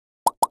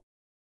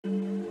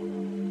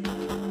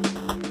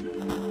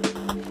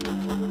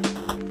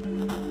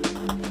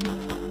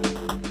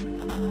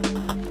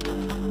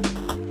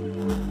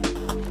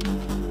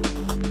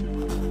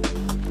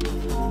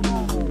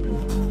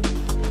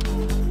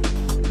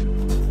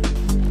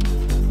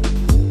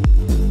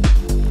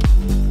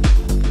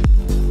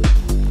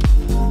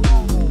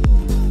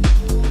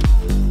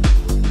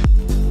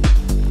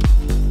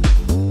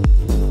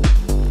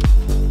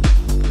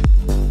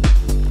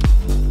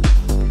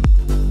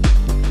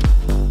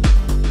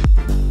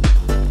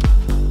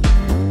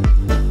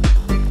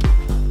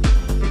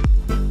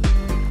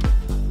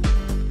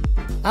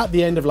At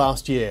the end of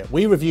last year,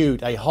 we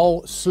reviewed a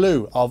whole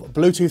slew of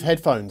Bluetooth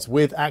headphones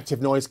with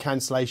active noise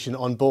cancellation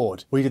on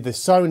board. We did the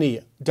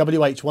Sony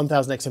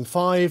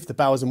WH-1000XM5, the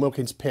Bowers &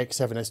 Wilkins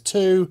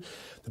PX7S2,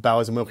 the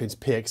Bowers & Wilkins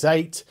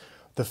PX8,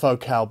 the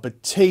Focal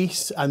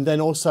Bathys, and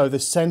then also the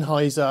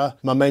Sennheiser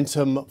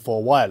Momentum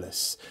for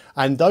wireless.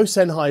 And those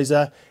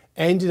Sennheiser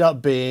ended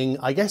up being,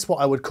 I guess, what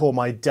I would call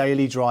my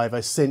daily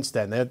driver since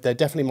then. They're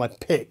definitely my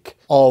pick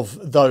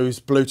of those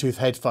Bluetooth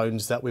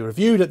headphones that we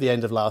reviewed at the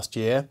end of last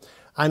year.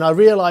 And I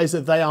realize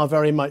that they are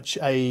very much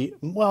they're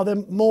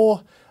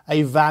more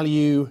a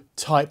value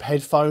type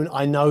headphone.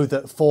 I know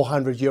that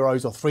 400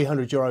 euros or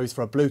 300 euros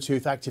for a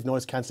Bluetooth active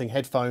noise cancelling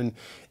headphone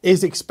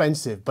is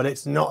expensive, but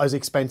it's not as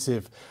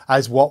expensive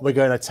as what we're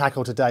going to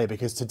tackle today,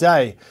 because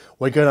today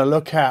we're going to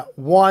look at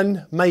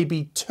one,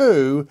 maybe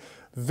two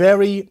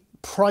very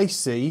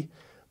pricey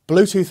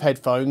Bluetooth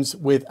headphones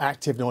with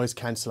active noise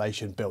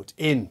cancellation built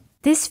in.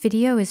 This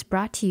video is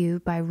brought to you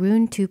by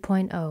Roon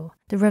 2.0,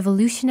 the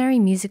revolutionary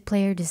music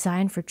player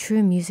designed for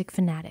true music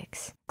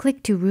fanatics.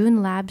 Click to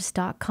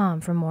roonlabs.com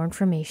for more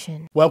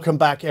information. Welcome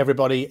back,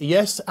 everybody.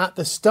 Yes, at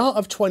the start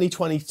of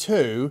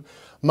 2022,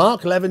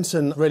 Mark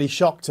Levinson really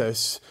shocked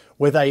us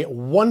with a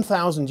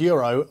 1,000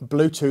 euro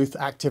Bluetooth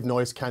active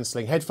noise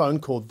cancelling headphone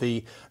called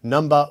the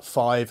No.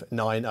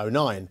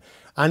 5909.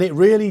 And it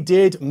really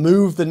did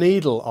move the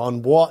needle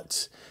on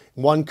what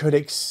one could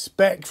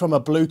expect from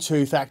a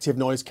Bluetooth active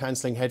noise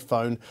cancelling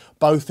headphone,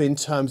 both in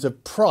terms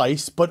of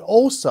price, but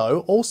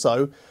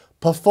also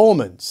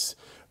performance.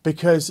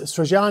 Because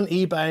Srajan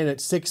Ebain at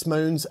Six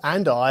Moons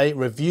and I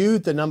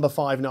reviewed the No.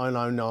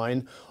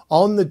 5909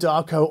 on the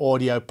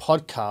Darko.Audio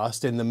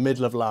podcast in the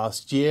middle of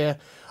last year,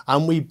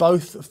 and we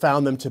both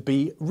found them to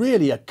be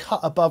really a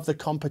cut above the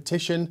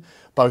competition,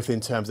 both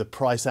in terms of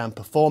price and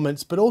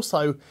performance, but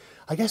also,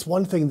 I guess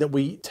one thing that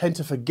we tend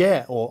to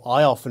forget, or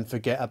I often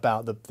forget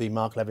about the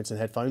Mark Levinson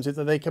headphones, is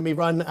that they can be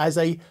run as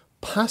a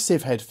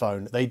passive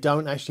headphone. They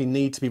don't actually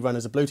need to be run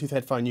as a Bluetooth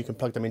headphone. You can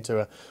plug them into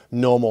a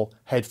normal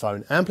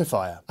headphone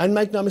amplifier. And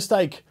make no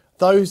mistake,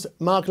 those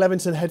Mark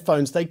Levinson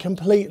headphones, they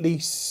completely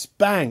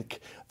spank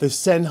the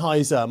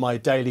Sennheiser, my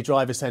daily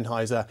driver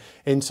Sennheiser,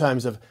 in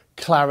terms of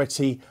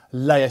clarity,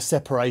 layer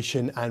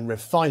separation and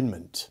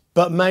refinement.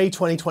 But May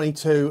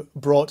 2022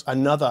 brought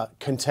another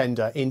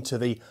contender into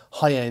the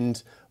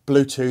high-end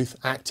Bluetooth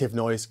active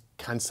noise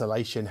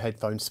cancellation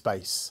headphone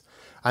space.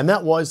 And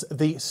that was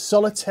the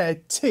Solitaire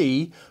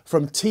T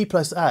from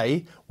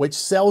T+A, which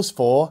sells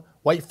for,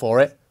 wait for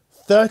it,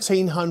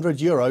 1,300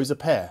 euros a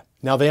pair.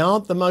 Now, they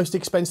aren't the most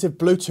expensive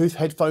Bluetooth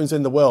headphones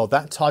in the world.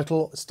 That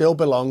title still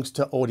belongs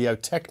to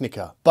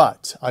Audio-Technica.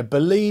 But I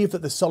believe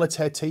that the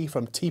Solitaire T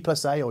from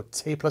T+A or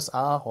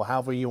T+R, or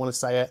however you want to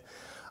say it,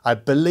 I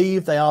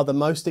believe they are the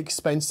most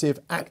expensive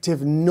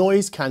active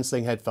noise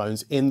cancelling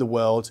headphones in the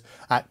world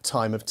at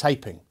time of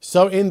taping.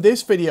 So in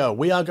this video,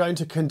 we are going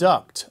to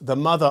conduct the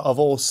mother of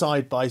all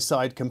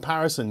side-by-side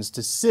comparisons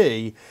to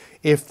see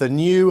if the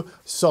new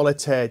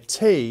Solitaire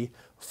T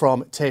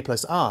from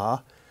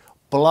T+R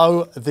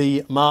blow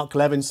the Mark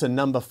Levinson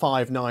No.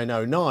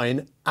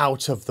 5909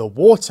 out of the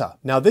water.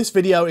 Now, this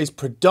video is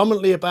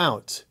predominantly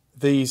about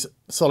these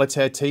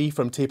Solitaire T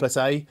from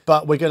T+A,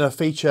 but we're going to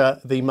feature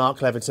the Mark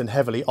Levinson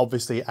heavily,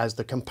 obviously, as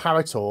the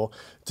comparator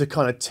to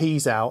kind of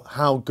tease out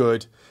how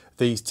good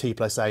these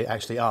T+A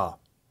actually are,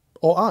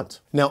 or aren't.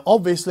 Now,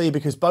 obviously,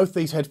 because both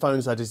these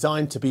headphones are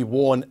designed to be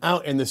worn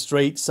out in the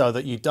street so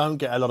that you don't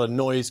get a lot of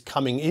noise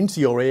coming into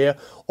your ear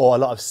or a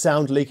lot of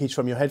sound leakage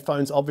from your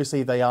headphones,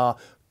 obviously they are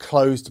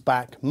closed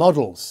back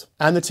models.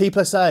 And the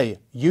T+A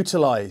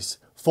utilize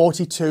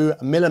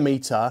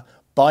 42mm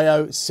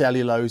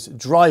biocellulose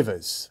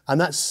drivers,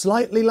 and that's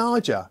slightly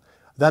larger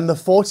than the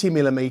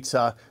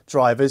 40mm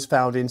drivers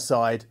found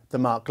inside the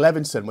Mark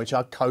Levinson, which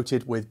are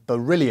coated with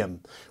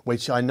beryllium,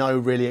 which I know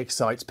really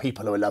excites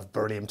people who love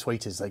beryllium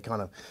tweeters. They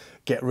kind of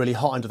get really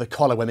hot under the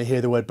collar when they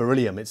hear the word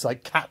beryllium. It's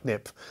like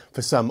catnip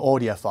for some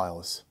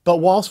audiophiles. But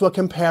whilst we're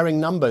comparing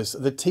numbers,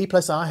 the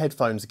T+R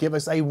headphones give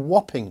us a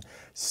whopping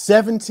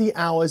 70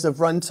 hours of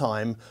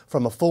runtime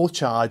from a full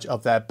charge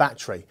of their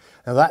battery.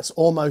 Now that's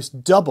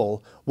almost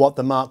double what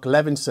the Mark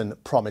Levinson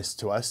promised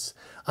to us.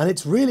 And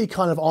it's really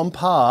kind of on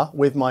par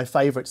with my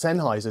favorite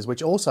Sennheisers,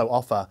 which also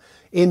offer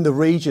in the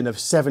region of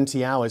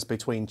 70 hours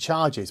between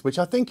charges, which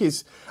I think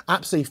is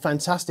absolutely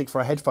fantastic for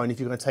a headphone if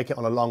you're going to take it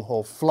on a long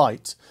haul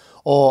flight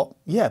or,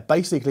 yeah,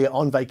 basically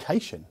on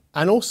vacation.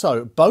 And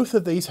also, both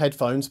of these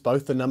headphones,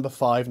 both the No.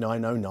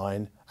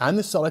 5909 and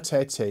the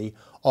Solitaire T,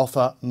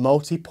 offer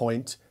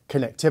multi-point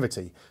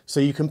connectivity. So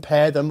you can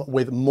pair them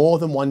with more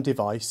than one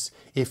device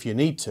if you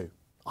need to.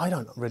 I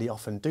don't really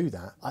often do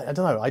that. I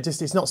don't know,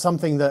 it's not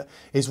something that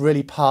is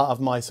really part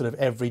of my sort of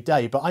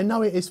everyday, but I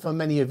know it is for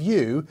many of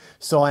you,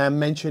 so I am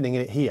mentioning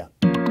it here.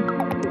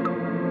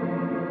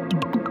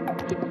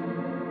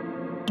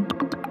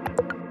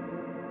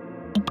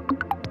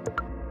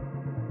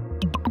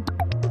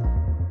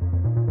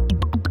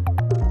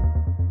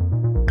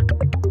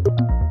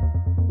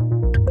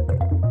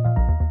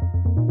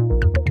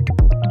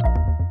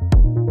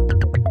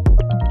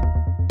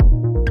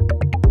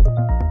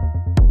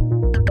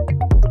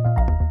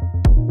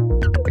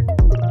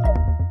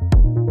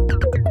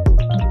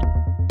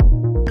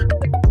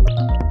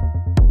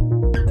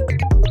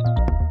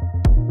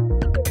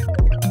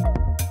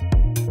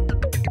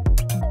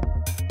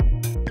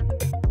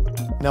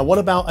 Now, what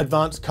about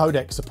advanced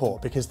codec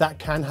support? Because that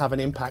can have an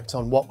impact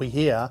on what we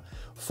hear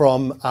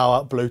from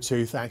our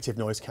Bluetooth active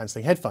noise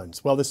cancelling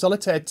headphones. Well, the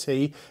Solitaire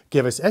T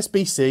give us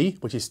SBC,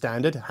 which is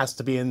standard, it has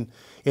to be in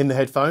the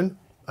headphone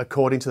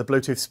according to the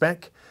Bluetooth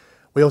spec.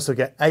 We also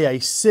get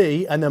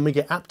AAC, and then we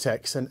get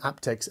aptX and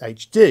aptX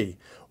HD.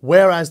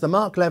 Whereas the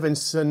Mark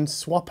Levinson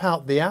swap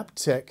out the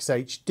aptX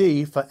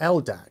HD for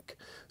LDAC.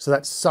 So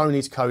that's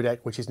Sony's codec,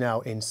 which is now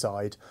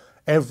inside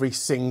every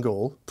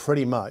single,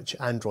 pretty much,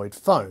 Android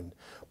phone.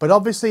 But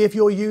obviously, if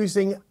you're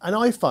using an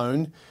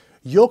iPhone,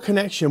 your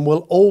connection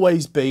will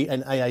always be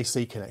an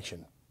AAC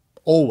connection.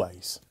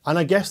 Always. And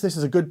I guess this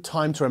is a good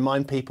time to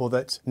remind people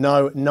that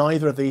no,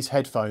 neither of these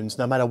headphones,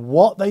 no matter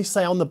what they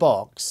say on the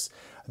box,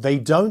 they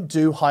don't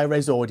do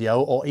high-res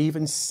audio or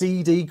even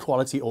CD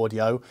quality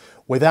audio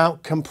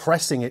without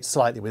compressing it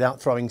slightly, without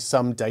throwing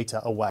some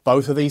data away.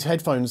 Both of these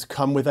headphones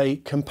come with a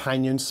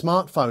companion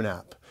smartphone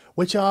app,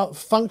 which are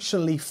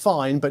functionally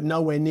fine, but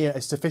nowhere near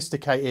as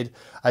sophisticated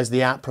as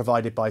the app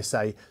provided by,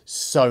 say,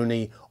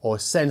 Sony or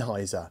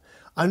Sennheiser.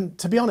 And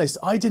to be honest,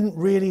 I didn't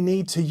really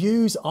need to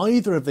use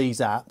either of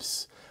these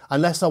apps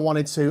unless I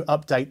wanted to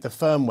update the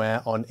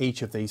firmware on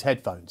each of these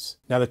headphones.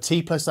 Now, the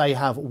T+A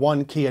have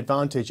one key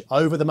advantage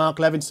over the Mark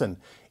Levinson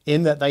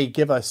in that they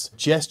give us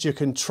gesture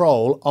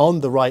control on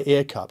the right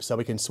ear cup, so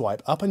we can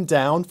swipe up and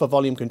down for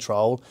volume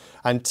control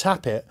and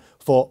tap it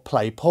for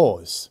play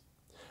pause.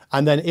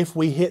 And then if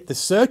we hit the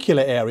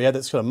circular area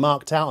that's kind of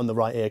marked out on the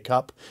right ear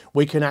cup,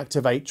 we can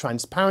activate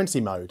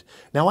transparency mode.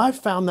 Now, I've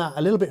found that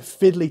a little bit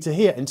fiddly to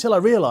hear until I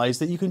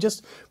realized that you can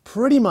just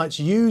pretty much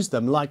use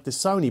them like the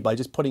Sony by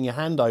just putting your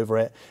hand over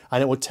it,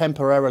 and it will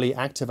temporarily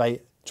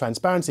activate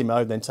transparency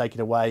mode, then take it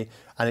away,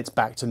 and it's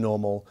back to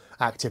normal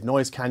active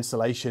noise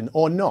cancellation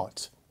or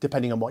not,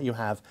 depending on what you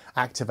have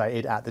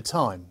activated at the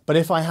time. But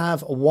if I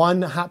have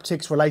one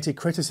haptics related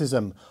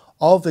criticism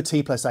of the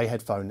T+A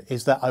headphone,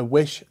 is that I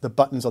wish the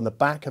buttons on the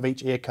back of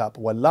each ear cup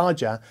were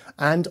larger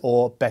and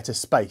or better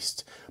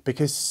spaced,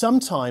 because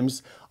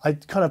sometimes I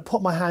kind of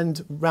put my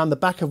hand around the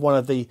back of one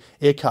of the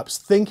ear cups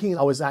thinking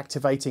I was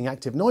activating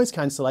active noise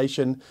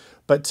cancellation,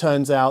 but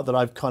turns out that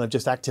I've kind of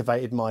just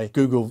activated my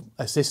Google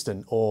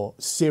Assistant or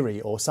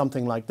Siri or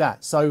something like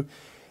that. So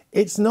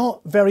it's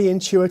not very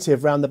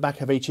intuitive around the back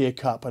of each ear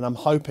cup, and I'm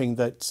hoping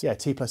that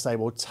T+A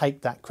will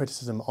take that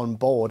criticism on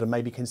board and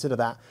maybe consider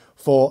that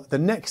for the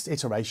next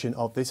iteration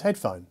of this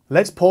headphone.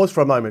 Let's pause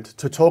for a moment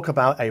to talk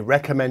about a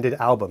recommended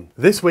album.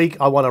 This week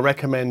I want to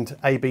recommend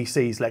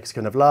ABC's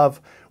Lexicon of Love,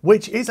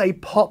 which is a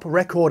pop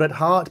record at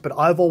heart, but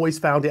I've always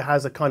found it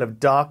has a kind of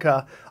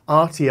darker,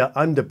 artier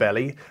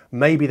underbelly.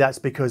 Maybe that's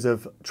because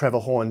of Trevor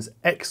Horn's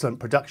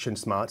excellent production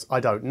smarts, I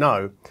don't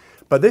know.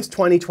 But this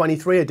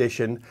 2023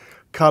 edition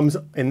comes,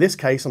 in this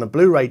case, on a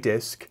Blu-ray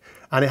disc,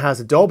 and it has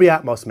a Dolby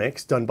Atmos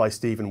mix done by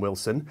Steven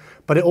Wilson,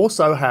 but it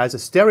also has a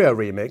stereo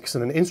remix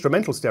and an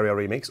instrumental stereo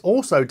remix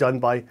also done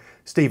by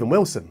Steven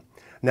Wilson.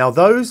 Now,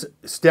 those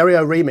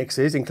stereo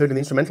remixes, including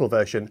the instrumental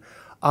version,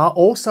 are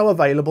also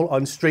available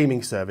on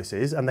streaming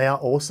services, and they are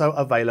also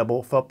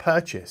available for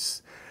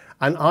purchase.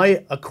 And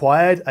I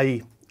acquired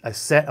a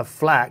set of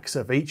FLACs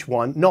of each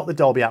one, not the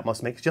Dolby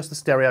Atmos mix, just the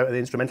stereo and the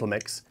instrumental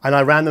mix. And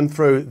I ran them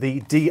through the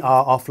DR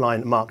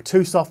Offline Mark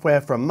II software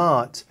from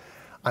Mart.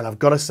 And I've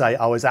got to say,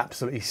 I was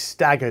absolutely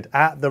staggered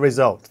at the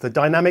result. The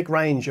dynamic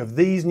range of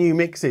these new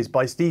mixes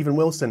by Steven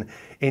Wilson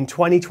in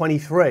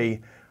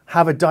 2023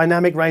 have a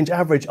dynamic range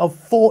average of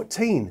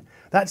 14.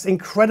 That's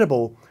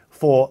incredible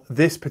for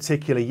this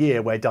particular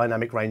year where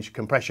dynamic range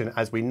compression,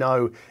 as we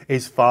know,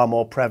 is far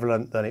more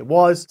prevalent than it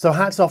was. So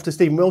hats off to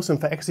Steven Wilson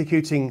for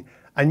executing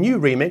a new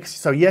remix.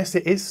 So yes,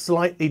 it is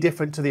slightly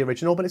different to the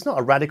original, but it's not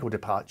a radical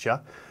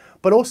departure.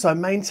 But also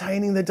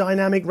maintaining the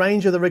dynamic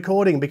range of the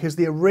recording, because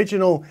the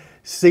original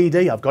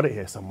CD, I've got it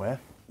here somewhere,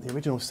 the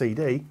original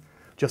CD,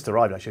 just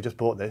arrived actually, I just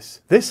bought this.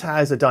 This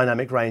has a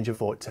dynamic range of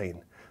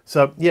 14.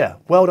 So yeah,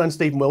 well done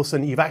Steven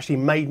Wilson. You've actually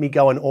made me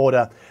go and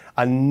order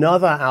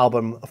another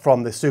album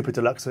from the Super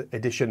Deluxe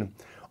Edition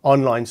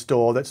online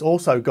store that's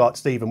also got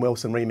Steven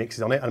Wilson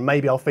remixes on it, and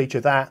maybe I'll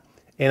feature that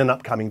in an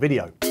upcoming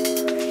video.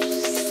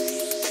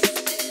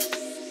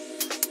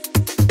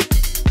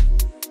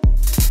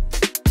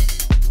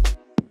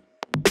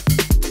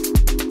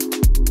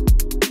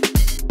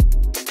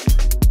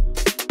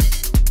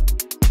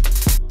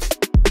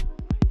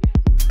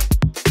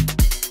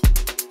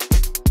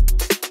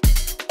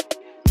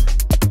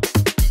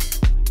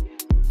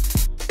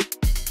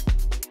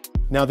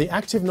 Now, the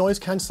active noise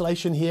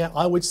cancellation here,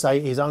 I would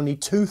say, is only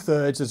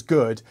 2/3 as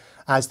good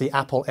as the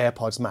Apple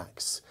AirPods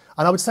Max.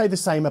 And I would say the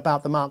same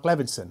about the Mark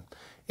Levinson,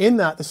 in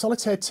that the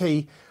Solitaire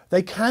T,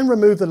 they can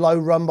remove the low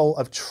rumble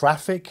of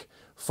traffic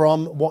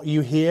from what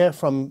you hear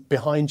from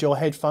behind your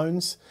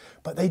headphones,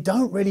 but they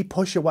don't really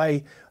push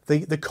away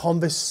the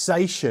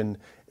conversation,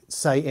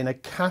 say, in a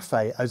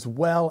cafe as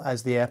well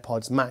as the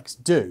AirPods Max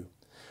do.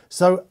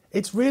 So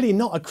it's really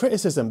not a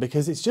criticism,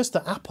 because it's just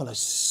that Apple is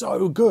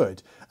so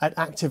good at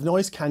active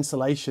noise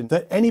cancellation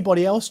that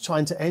anybody else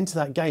trying to enter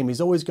that game is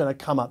always going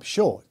to come up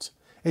short.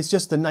 It's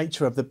just the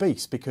nature of the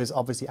beast, because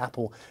obviously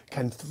Apple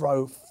can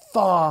throw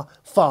far,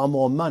 far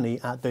more money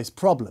at this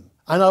problem.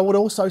 And I would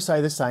also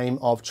say the same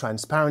of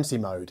transparency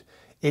mode.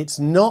 It's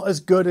not as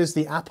good as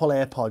the Apple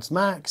AirPods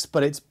Max,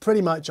 but it's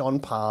pretty much on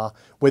par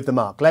with the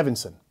Mark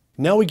Levinson.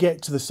 Now we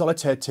get to the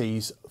Solitaire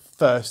T's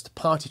first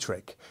party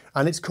trick,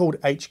 and it's called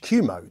HQ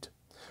mode.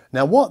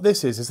 Now what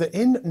this is that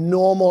in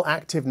normal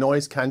active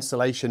noise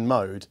cancellation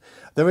mode,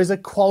 there is a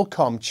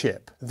Qualcomm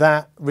chip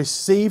that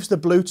receives the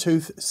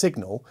Bluetooth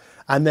signal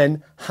and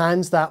then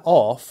hands that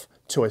off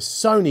to a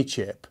Sony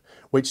chip,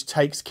 which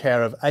takes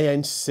care of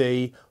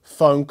ANC,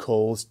 phone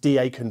calls,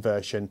 DA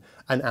conversion,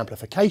 and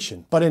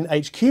amplification. But in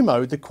HQ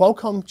mode, the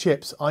Qualcomm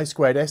chip's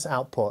I2S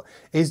output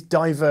is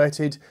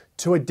diverted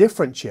to a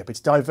different chip. It's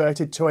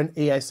diverted to an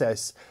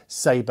ESS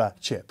Sabre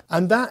chip.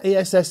 And that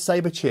ESS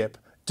Sabre chip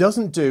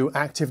doesn't do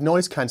active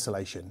noise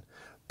cancellation,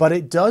 but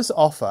it does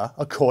offer,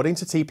 according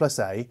to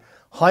T+A,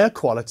 higher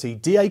quality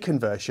DA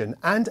conversion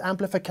and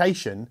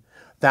amplification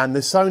than the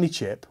Sony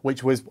chip,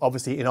 which was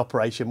obviously in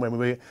operation when we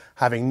were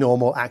having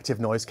normal active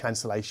noise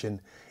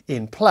cancellation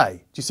in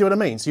play. Do you see what I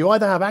mean? So you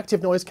either have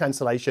active noise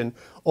cancellation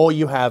or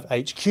you have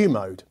HQ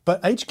mode.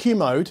 But HQ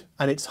mode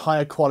and its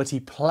higher quality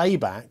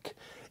playback,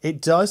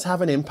 it does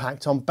have an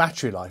impact on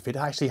battery life. It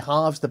actually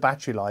halves the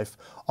battery life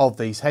of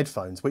these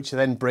headphones, which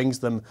then brings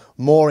them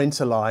more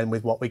into line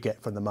with what we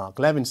get from the Mark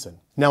Levinson.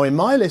 Now in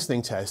my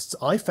listening tests,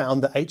 I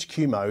found that HQ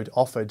mode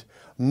offered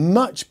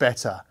much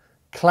better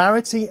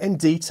clarity and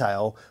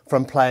detail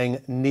from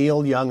playing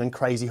Neil Young and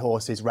Crazy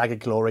Horse's Ragged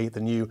Glory, the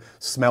new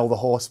Smell the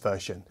Horse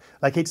version.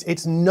 Like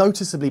it's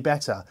noticeably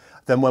better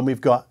than when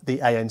we've got the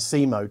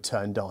ANC mode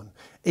turned on.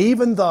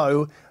 Even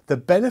though the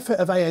benefit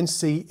of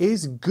ANC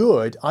is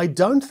good, I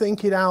don't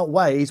think it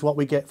outweighs what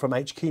we get from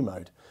HQ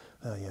mode.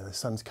 Oh yeah, the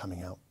sun's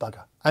coming out,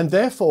 bugger. And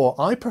therefore,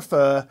 I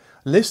prefer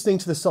listening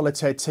to the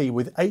Solitaire T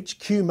with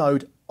HQ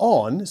mode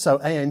on, so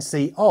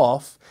ANC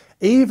off,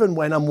 even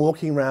when I'm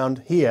walking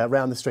around here,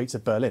 around the streets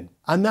of Berlin.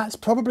 And that's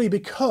probably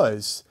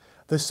because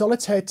the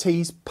Solitaire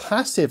T's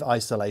passive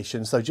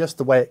isolation, so just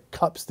the way it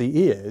cups the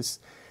ears,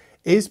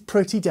 is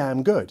pretty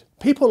damn good.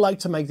 People like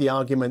to make the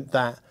argument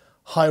that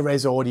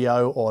high-res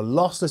audio or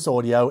lossless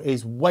audio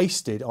is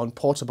wasted on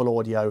portable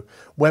audio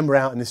when we're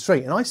out in the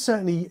street. And I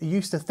certainly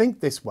used to think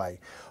this way.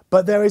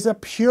 But there is a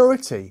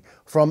purity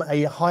from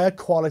a higher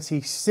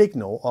quality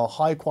signal or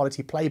high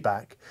quality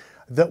playback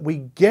that we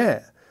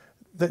get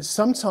that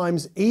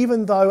sometimes,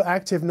 even though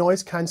active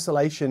noise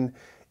cancellation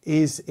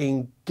is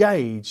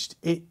engaged,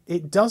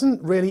 it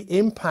doesn't really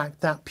impact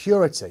that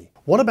purity.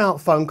 What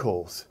about phone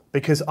calls?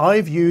 Because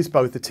I've used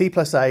both the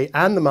T+A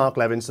and the Mark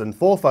Levinson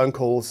for phone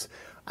calls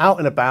out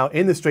and about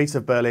in the streets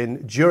of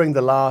Berlin during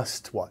the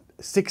last,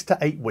 6 to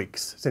 8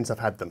 weeks since I've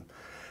had them.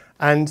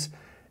 And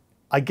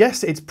I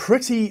guess it's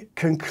pretty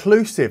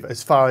conclusive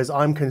as far as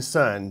I'm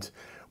concerned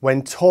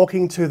when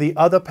talking to the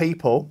other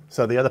people,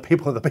 so the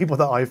people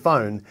that I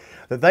phone,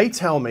 that they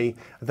tell me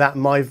that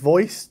my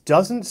voice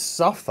doesn't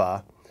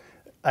suffer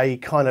a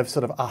kind of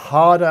sort of a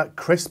harder,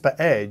 crisper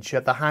edge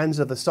at the hands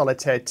of the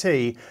Solitaire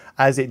T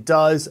as it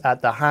does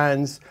at the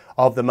hands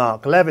of the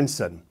Mark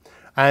Levinson.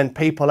 And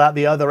people at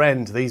the other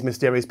end, these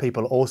mysterious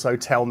people, also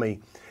tell me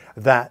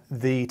that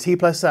the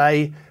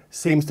T+A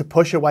seems to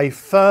push away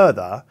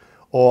further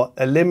or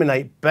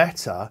eliminate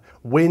better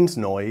wind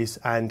noise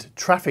and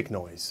traffic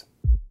noise.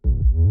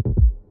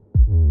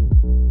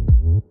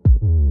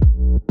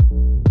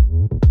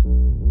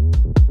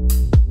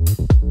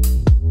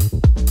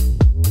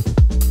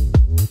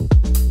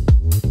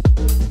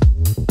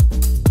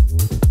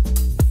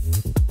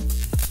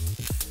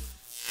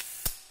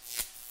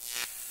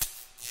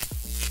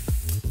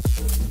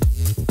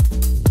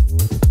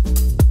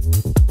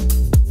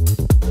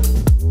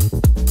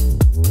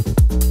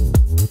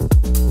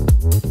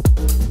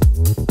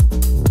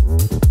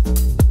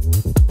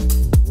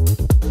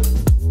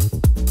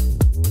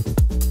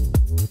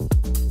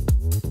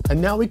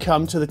 Now we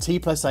come to the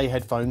T+A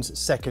headphones'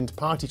 second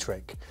party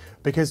trick,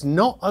 because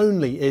not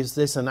only is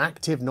this an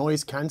active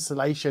noise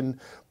cancellation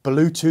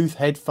Bluetooth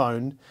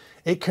headphone,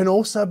 it can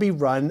also be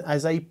run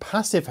as a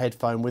passive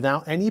headphone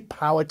without any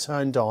power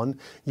turned on.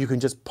 You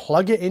can just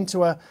plug it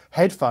into a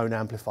headphone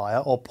amplifier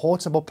or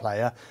portable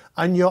player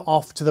and you're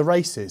off to the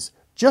races,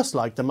 just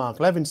like the Mark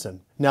Levinson.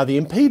 Now the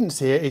impedance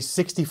here is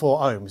 64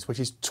 ohms, which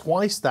is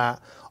twice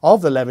that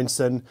of the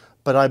Levinson,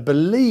 but I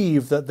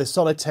believe that the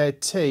Solitaire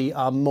T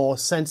are more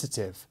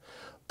sensitive.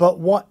 But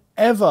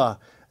whatever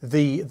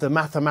the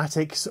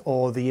mathematics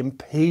or the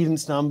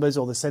impedance numbers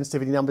or the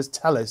sensitivity numbers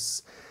tell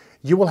us,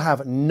 you will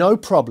have no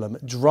problem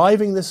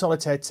driving the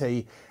Solitaire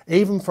T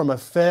even from a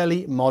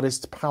fairly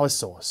modest power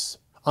source.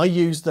 I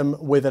used them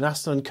with an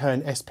Aston &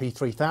 Kern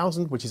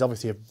SP3000, which is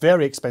obviously a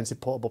very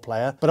expensive portable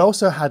player, but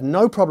also had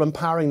no problem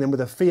powering them with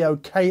a FiiO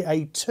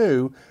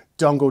KA2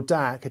 dongle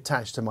DAC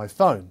attached to my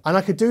phone. And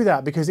I could do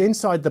that because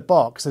inside the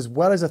box, as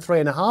well as a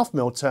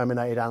 3.5mm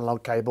terminated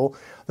analog cable,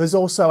 there's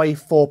also a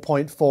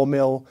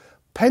 4.4mm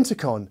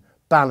Pentacon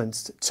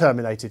balanced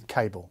terminated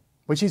cable,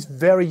 which is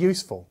very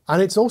useful.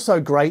 And it's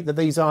also great that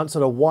these aren't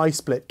sort of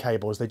Y-split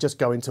cables, they just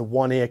go into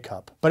one ear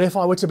cup. But if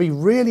I were to be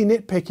really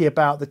nitpicky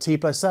about the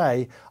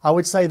T+A, I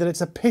would say that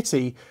it's a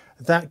pity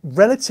that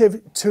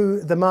relative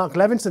to the Mark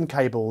Levinson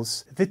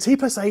cables, the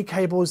T+A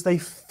cables, they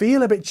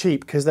feel a bit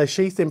cheap because they're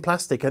sheathed in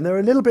plastic and they're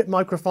a little bit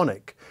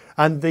microphonic.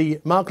 And the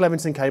Mark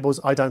Levinson cables,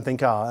 I don't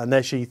think are, and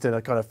they're sheathed in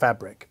a kind of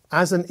fabric.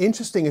 As an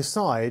interesting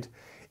aside,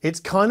 it's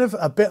kind of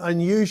a bit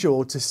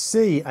unusual to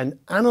see an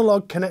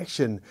analog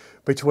connection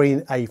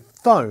between a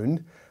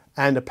phone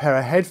and a pair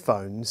of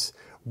headphones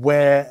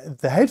where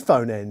the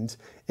headphone end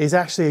is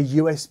actually a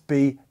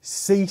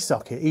USB-C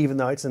socket, even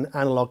though it's an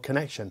analog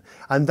connection.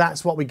 And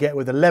that's what we get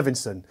with the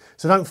Levinson.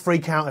 So don't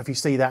freak out if you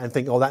see that and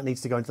think, oh, that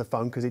needs to go into the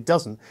phone, because it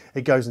doesn't.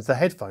 It goes into the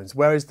headphones.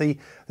 Whereas the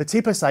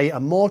T+A are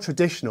more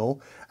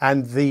traditional,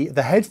 and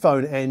the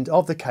headphone end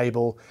of the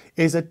cable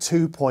is a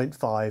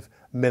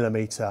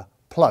 2.5mm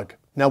plug.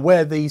 Now,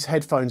 where these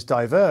headphones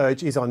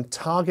diverge is on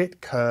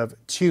target curve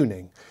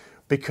tuning,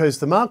 because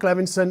the Mark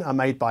Levinson are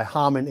made by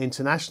Harman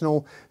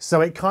International,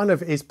 so it kind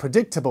of is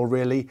predictable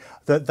really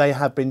that they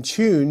have been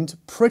tuned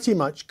pretty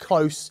much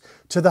close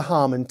to the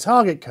Harman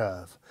target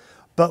curve.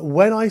 But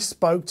when I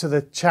spoke to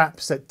the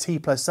chaps at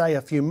T+A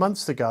a few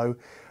months ago,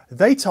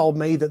 they told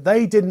me that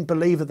they didn't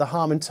believe that the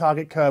Harman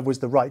target curve was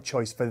the right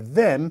choice for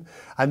them,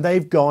 and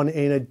they've gone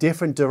in a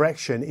different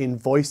direction in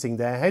voicing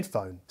their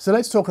headphone. So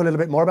let's talk a little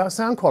bit more about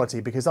sound quality,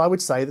 because I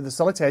would say that the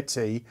Solitaire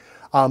T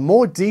are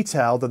more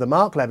detailed than the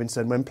Mark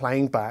Levinson when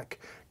playing back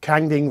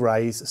Kang Ding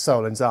Ray's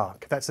Solon's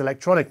Arc. That's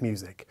electronic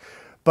music.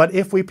 But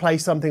if we play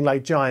something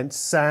like Giant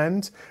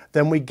Sand,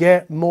 then we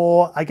get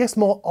more, I guess,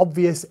 more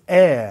obvious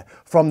air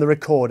from the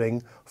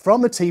recording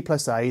from the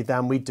T+A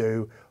than we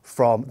do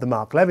from the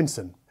Mark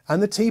Levinson.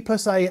 And the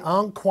T+A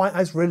aren't quite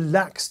as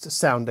relaxed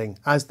sounding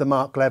as the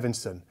Mark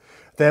Levinson.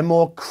 They're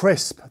more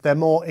crisp, they're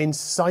more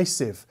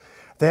incisive.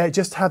 They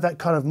just have that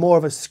kind of more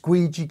of a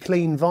squeegee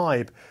clean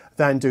vibe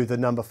than do the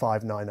number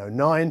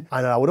 5909.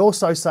 And I would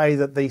also say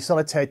that the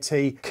Solitaire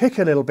T kick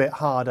a little bit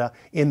harder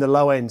in the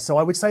low end. So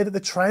I would say that the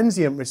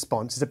transient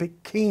response is a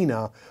bit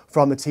keener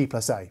from the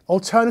T+A.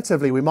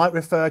 Alternatively, we might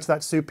refer to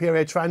that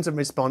superior transient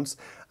response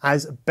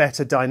as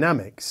better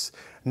dynamics.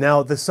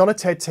 Now, the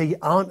Solitaire T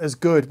aren't as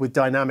good with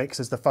dynamics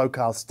as the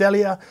Focal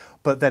Stellia,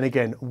 but then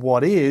again,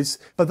 what is?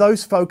 But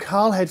those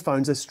Focal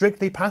headphones are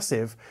strictly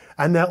passive,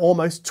 and they're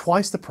almost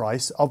twice the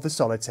price of the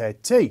Solitaire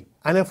T.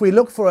 And if we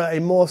look for a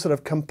more sort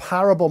of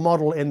comparable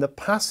model in the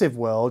passive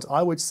world,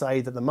 I would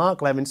say that the Mark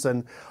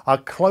Levinson are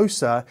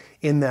closer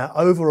in their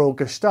overall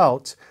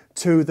gestalt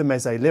to the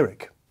Meze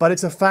Lyric. But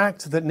it's a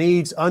fact that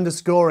needs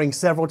underscoring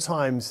several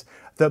times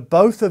that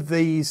both of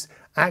these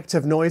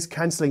active noise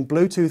cancelling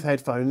Bluetooth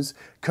headphones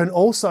can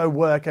also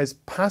work as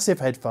passive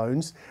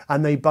headphones,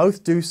 and they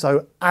both do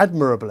so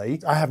admirably.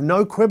 I have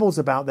no quibbles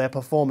about their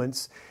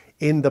performance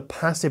in the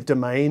passive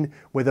domain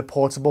with a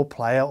portable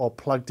player or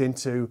plugged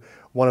into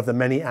one of the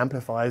many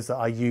amplifiers that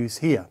I use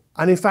here.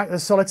 And in fact, the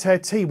Solitaire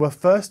T were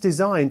first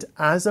designed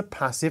as a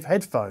passive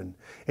headphone.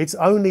 It's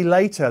only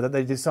later that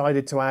they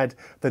decided to add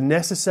the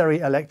necessary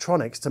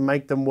electronics to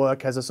make them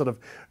work as a sort of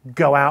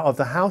go out of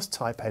the house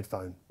type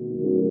headphone.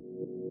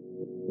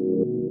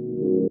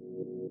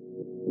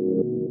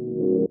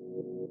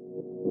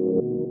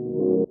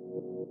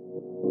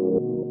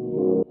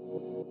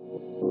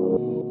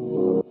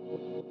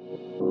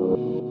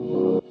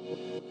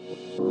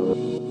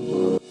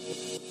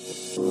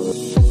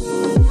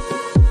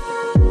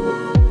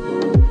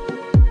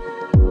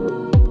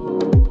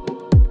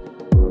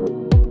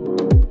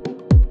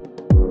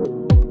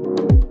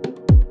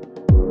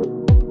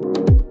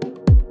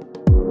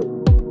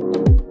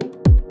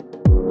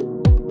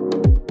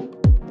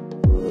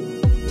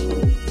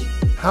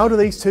 How do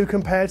these two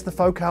compare to the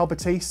Focal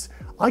Bathys?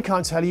 I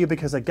can't tell you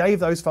because I gave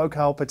those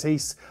Focal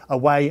Bathys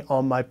away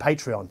on my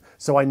Patreon,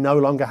 so I no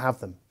longer have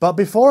them. But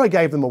before I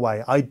gave them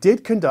away, I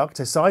did conduct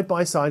a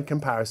side-by-side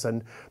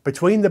comparison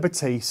between the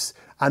Bathys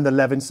and the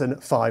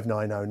Levinson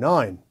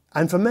 5909.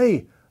 And for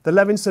me, the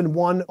Levinson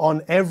won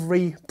on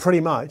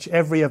pretty much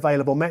every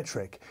available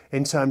metric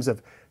in terms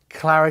of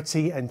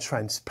clarity and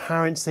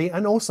transparency,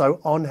 and also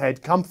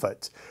on-head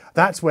comfort.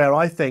 That's where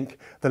I think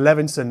the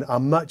Levinson are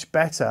much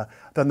better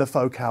than the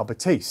Focal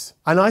Bathys.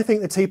 And I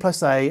think the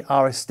T+A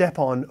are a step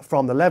on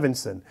from the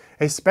Levinson,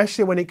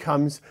 especially when it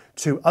comes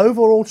to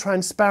overall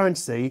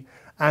transparency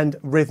and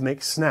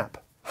rhythmic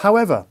snap.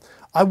 However,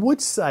 I would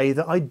say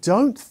that I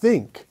don't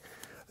think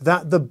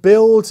that the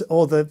build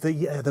or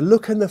the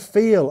look and the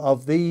feel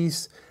of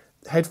these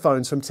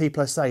headphones from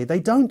T+A, they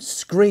don't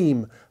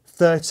scream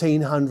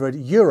 1,300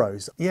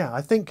 euros. Yeah,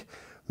 I think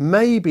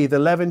maybe the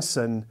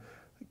Levinson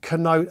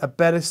connote a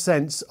better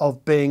sense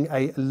of being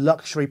a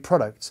luxury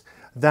product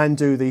than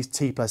do these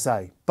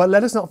T+A. But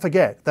let us not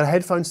forget that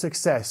headphone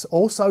success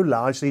also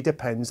largely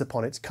depends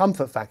upon its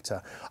comfort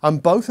factor.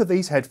 And both of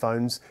these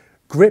headphones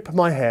grip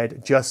my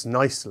head just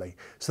nicely.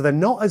 So they're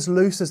not as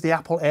loose as the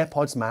Apple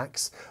AirPods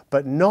Max,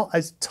 but not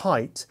as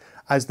tight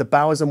as the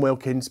Bowers &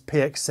 Wilkins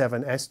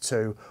PX7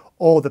 S2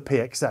 or the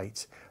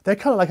PX8. They're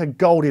kind of like a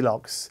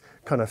Goldilocks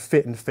kind of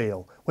fit and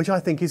feel, which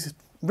I think is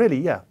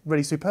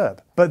really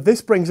superb. But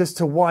this brings us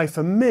to why,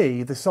 for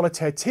me, the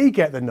Solitaire T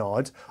get the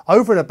nod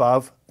over and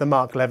above the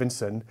Mark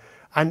Levinson,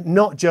 and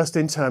not just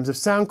in terms of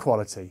sound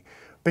quality,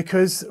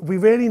 because we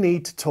really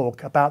need to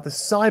talk about the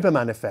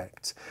Cyberman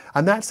effect.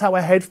 And that's how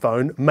a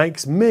headphone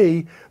makes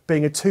me,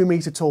 being a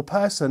 2-meter tall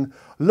person,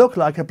 look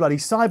like a bloody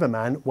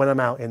Cyberman when I'm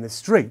out in the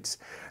streets.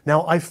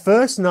 Now, I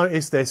first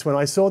noticed this when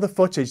I saw the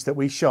footage that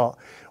we shot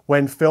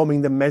when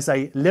filming the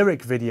Meze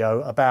lyric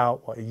video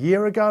about, what, a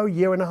year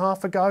and a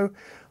half ago?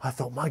 I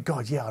thought, my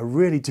God, yeah, I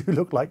really do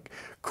look like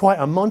quite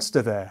a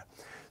monster there.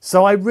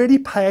 So I really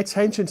pay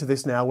attention to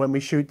this now when we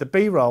shoot the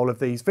B-roll of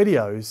these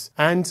videos.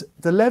 And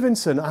the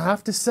Levinson, I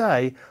have to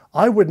say,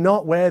 I would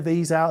not wear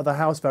these out of the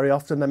house very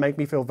often. They make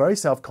me feel very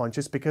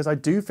self-conscious because I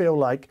do feel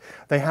like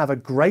they have a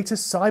greater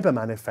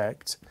Cyberman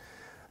effect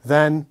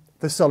than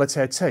the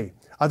Solitaire T.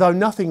 Although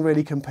nothing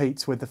really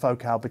competes with the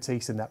Focal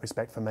Bathys in that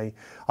respect for me.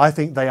 I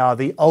think they are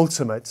the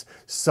ultimate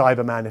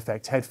Cyberman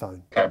effect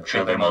headphone.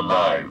 Capture them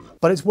alive.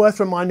 But it's worth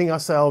reminding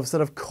ourselves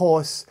that, of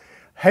course,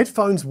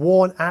 headphones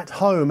worn at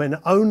home and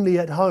only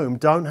at home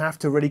don't have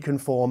to really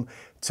conform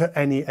to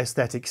any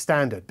aesthetic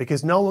standard,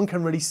 because no one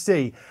can really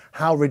see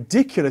how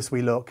ridiculous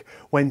we look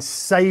when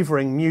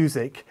savouring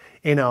music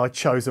in our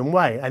chosen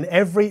way. And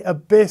every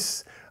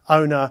Abyss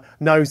owner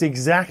knows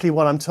exactly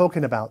what I'm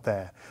talking about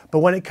there. But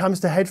when it comes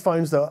to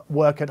headphones that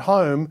work at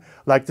home,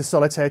 like the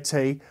Solitaire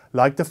T,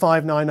 like the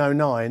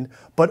 5909,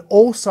 but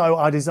also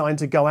are designed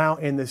to go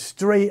out in the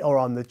street or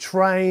on the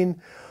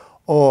train,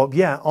 or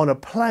yeah, on a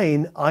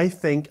plane, I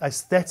think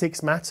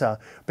aesthetics matter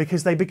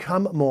because they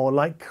become more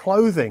like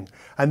clothing.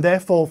 And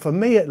therefore, for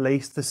me at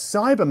least, the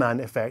Cyberman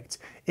effect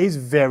is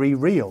very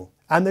real.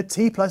 And the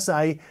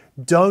T+A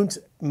don't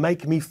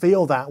make me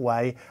feel that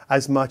way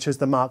as much as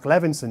the Mark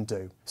Levinson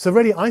do. So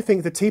really, I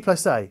think the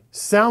T+A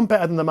sound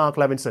better than the Mark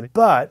Levinson,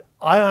 but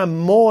I am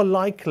more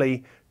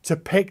likely to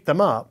pick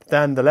them up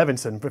than the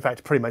Levinson. In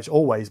fact, pretty much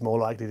always more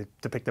likely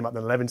to pick them up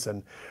than the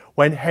Levinson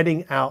when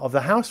heading out of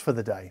the house for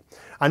the day.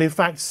 And in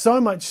fact, so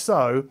much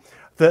so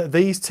that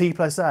these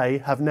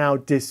T+A have now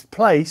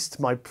displaced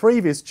my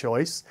previous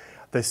choice,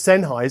 the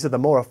Sennheiser, the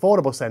more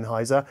affordable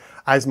Sennheiser,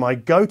 as my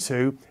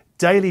go-to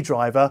daily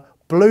driver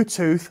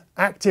Bluetooth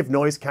active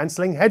noise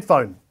cancelling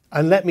headphone.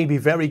 And let me be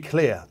very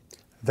clear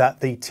that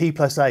the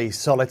T+A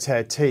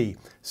Solitaire T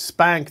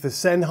spank the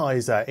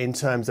Sennheiser in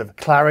terms of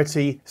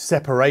clarity,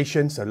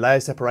 separation, so layer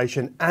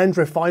separation, and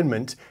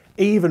refinement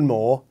even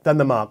more than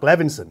the Mark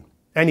Levinson.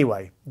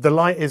 Anyway, the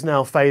light is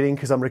now fading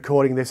because I'm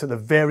recording this at the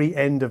very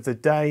end of the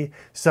day.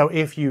 So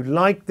if you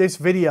like this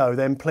video,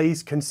 then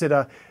please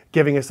consider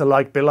giving us a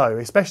like below,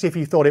 especially if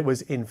you thought it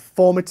was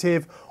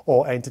informative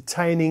or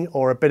entertaining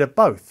or a bit of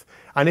both.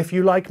 And if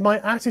you like my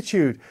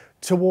attitude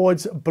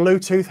towards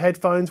Bluetooth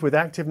headphones with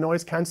active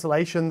noise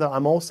cancellation, that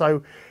I'm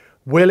also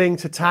willing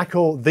to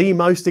tackle the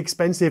most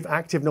expensive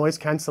active noise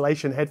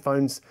cancellation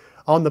headphones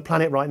on the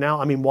planet right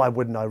now. I mean, why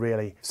wouldn't I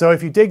really? So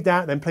if you dig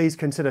that, then please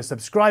consider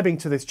subscribing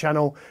to this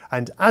channel.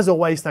 And as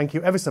always, thank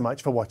you ever so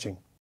much for watching.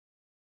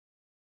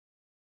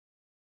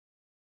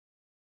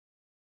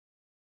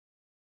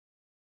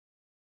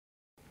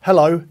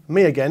 Hello,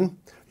 me again.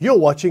 You're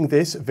watching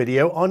this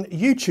video on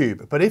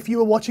YouTube, but if you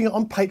were watching it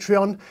on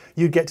Patreon,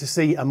 you'd get to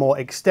see a more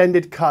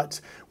extended cut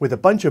with a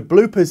bunch of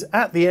bloopers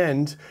at the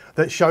end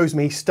that shows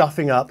me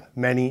stuffing up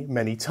many,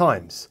 many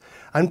times.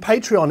 And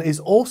Patreon is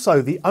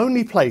also the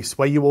only place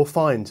where you will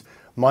find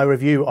my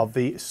review of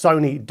the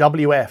Sony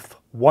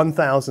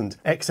WF-1000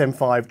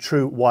 XM5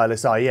 True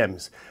Wireless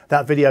IEMs.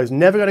 That video is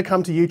never going to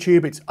come to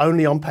YouTube, it's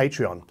only on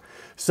Patreon.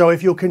 So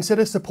if you'll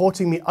consider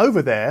supporting me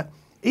over there,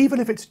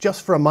 even if it's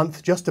just for a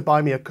month, just to buy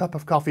me a cup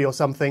of coffee or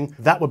something,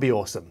 that would be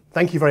awesome.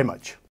 Thank you very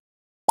much.